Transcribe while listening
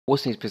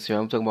What's next, Picture?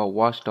 I'm talking about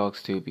Watch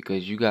Dogs 2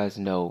 because you guys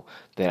know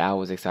that I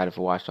was excited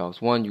for Watch Dogs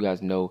 1. You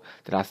guys know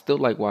that I still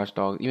like Watch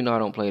Dogs, even though I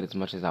don't play it as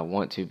much as I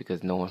want to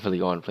because no one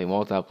really want to play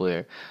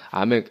multiplayer.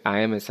 I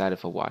am excited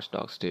for Watch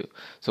Dogs 2.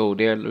 So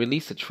they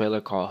released a trailer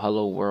called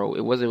Hello World.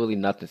 It wasn't really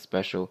nothing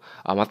special.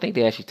 I think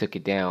they actually took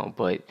it down,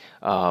 but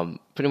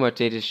pretty much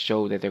they just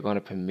showed that they're going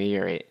to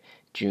premiere it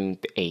June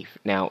 8th.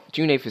 Now,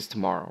 June 8th is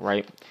tomorrow,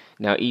 right?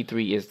 Now,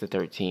 E3 is the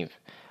 13th.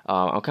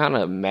 I'm kind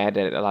of mad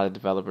that a lot of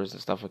developers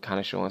and stuff are kind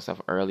of showing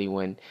stuff early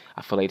when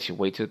I feel like they should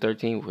wait till the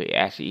 13th with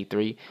actually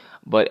E3.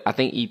 But I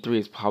think E3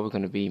 is probably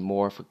going to be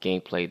more for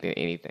gameplay than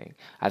anything.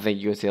 I think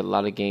you'll see a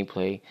lot of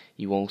gameplay.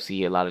 You won't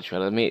see a lot of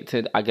trailers. I mean,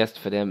 I guess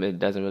for them it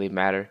doesn't really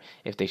matter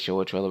if they show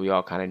a trailer. We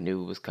all kind of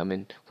knew it was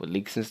coming with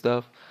leaks and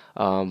stuff.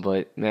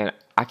 But man,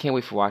 I can't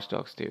wait for Watch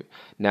Dogs 2.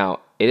 Now,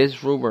 it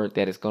is rumored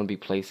that it's going to be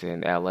placed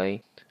in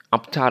LA.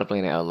 I'm tired of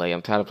playing in LA.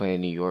 I'm tired of playing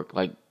in New York.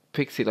 Like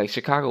Pixie, like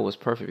Chicago was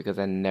perfect because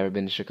I'd never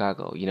been to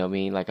Chicago. You know what I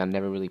mean? Like I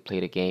never really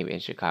played a game in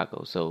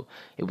Chicago, so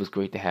it was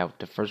great to have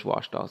the first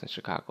Watch Dogs in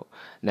Chicago.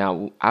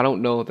 Now I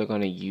don't know if they're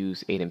gonna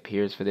use Aiden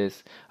Pierce for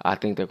this. I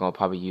think they're gonna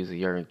probably use a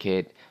younger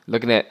kid.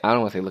 Looking at, I don't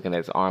want to say looking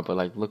at his arm, but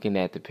like looking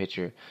at the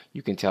picture,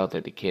 you can tell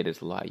that the kid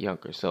is a lot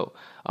younger. So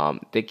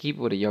they keep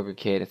it with a younger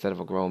kid instead of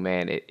a grown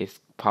man. It's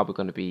probably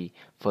gonna be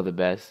for the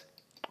best.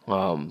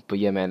 But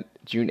yeah, man,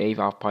 June 8th,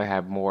 I'll probably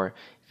have more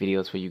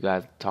videos for you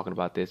guys talking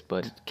about this,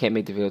 but can't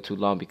make the video too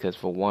long because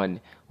for one,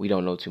 we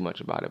don't know too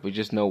much about it. We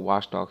just know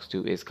Watch Dogs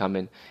 2 is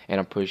coming, and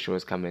I'm pretty sure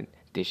it's coming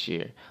this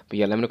year. But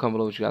yeah, let me know comment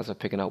below what you guys are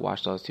picking up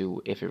Watch Dogs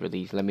 2 if it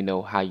released. Let me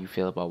know how you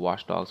feel about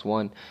Watch Dogs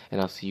 1,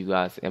 and I'll see you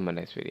guys in my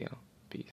next video.